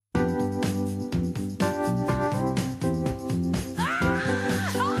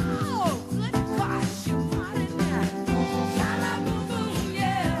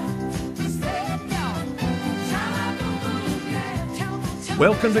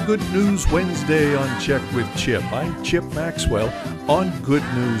Welcome to Good News Wednesday on Check with Chip. I'm Chip Maxwell. On Good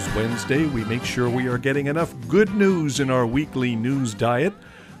News Wednesday, we make sure we are getting enough good news in our weekly news diet.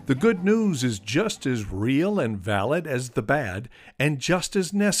 The good news is just as real and valid as the bad, and just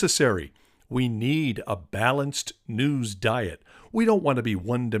as necessary. We need a balanced news diet. We don't want to be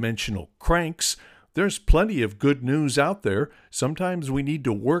one-dimensional cranks. There's plenty of good news out there. Sometimes we need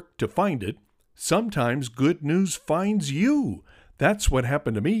to work to find it. Sometimes good news finds you. That's what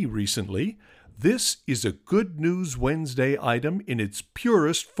happened to me recently. This is a Good News Wednesday item in its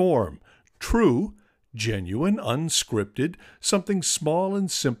purest form. True, genuine, unscripted, something small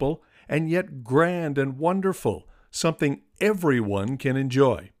and simple, and yet grand and wonderful, something everyone can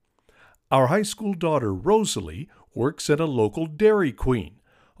enjoy. Our high school daughter, Rosalie, works at a local Dairy Queen.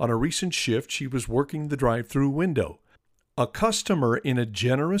 On a recent shift, she was working the drive-thru window. A customer in a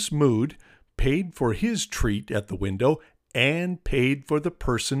generous mood paid for his treat at the window and paid for the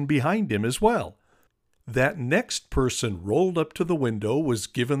person behind him as well. That next person rolled up to the window was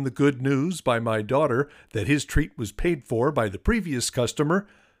given the good news by my daughter that his treat was paid for by the previous customer,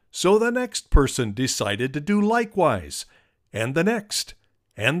 so the next person decided to do likewise, and the next,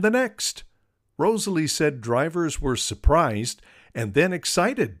 and the next. Rosalie said drivers were surprised and then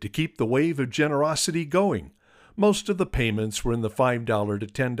excited to keep the wave of generosity going. Most of the payments were in the $5 to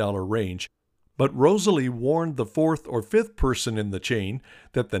 $10 range, but Rosalie warned the fourth or fifth person in the chain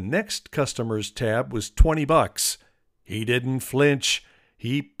that the next customer's tab was $20. He didn't flinch.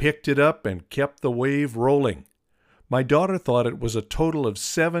 He picked it up and kept the wave rolling. My daughter thought it was a total of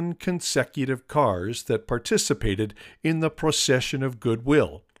 7 consecutive cars that participated in the procession of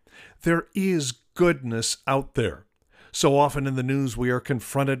goodwill. There is goodness out there. So often in the news we are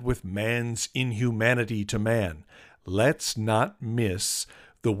confronted with man's inhumanity to man. Let's not miss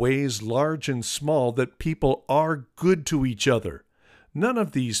the ways large and small that people are good to each other. None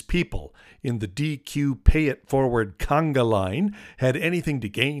of these people in the DQ pay-it-forward conga line had anything to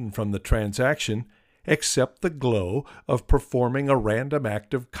gain from the transaction except the glow of performing a random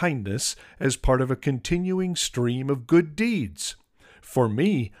act of kindness as part of a continuing stream of good deeds. For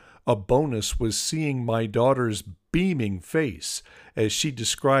me, a bonus was seeing my daughter's beaming face as she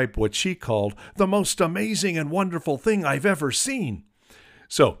described what she called the most amazing and wonderful thing I've ever seen.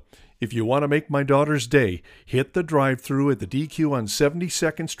 So, if you want to make my daughter's day, hit the drive-thru at the DQ on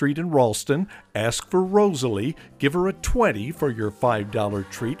 72nd Street in Ralston, ask for Rosalie, give her a $20 for your $5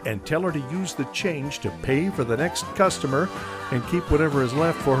 treat, and tell her to use the change to pay for the next customer and keep whatever is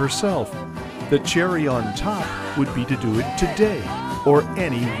left for herself. The cherry on top would be to do it today or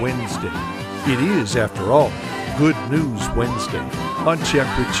any Wednesday. It is, after all, Good News Wednesday on Check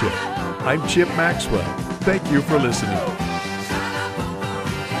with Chip. I'm Chip Maxwell. Thank you for listening.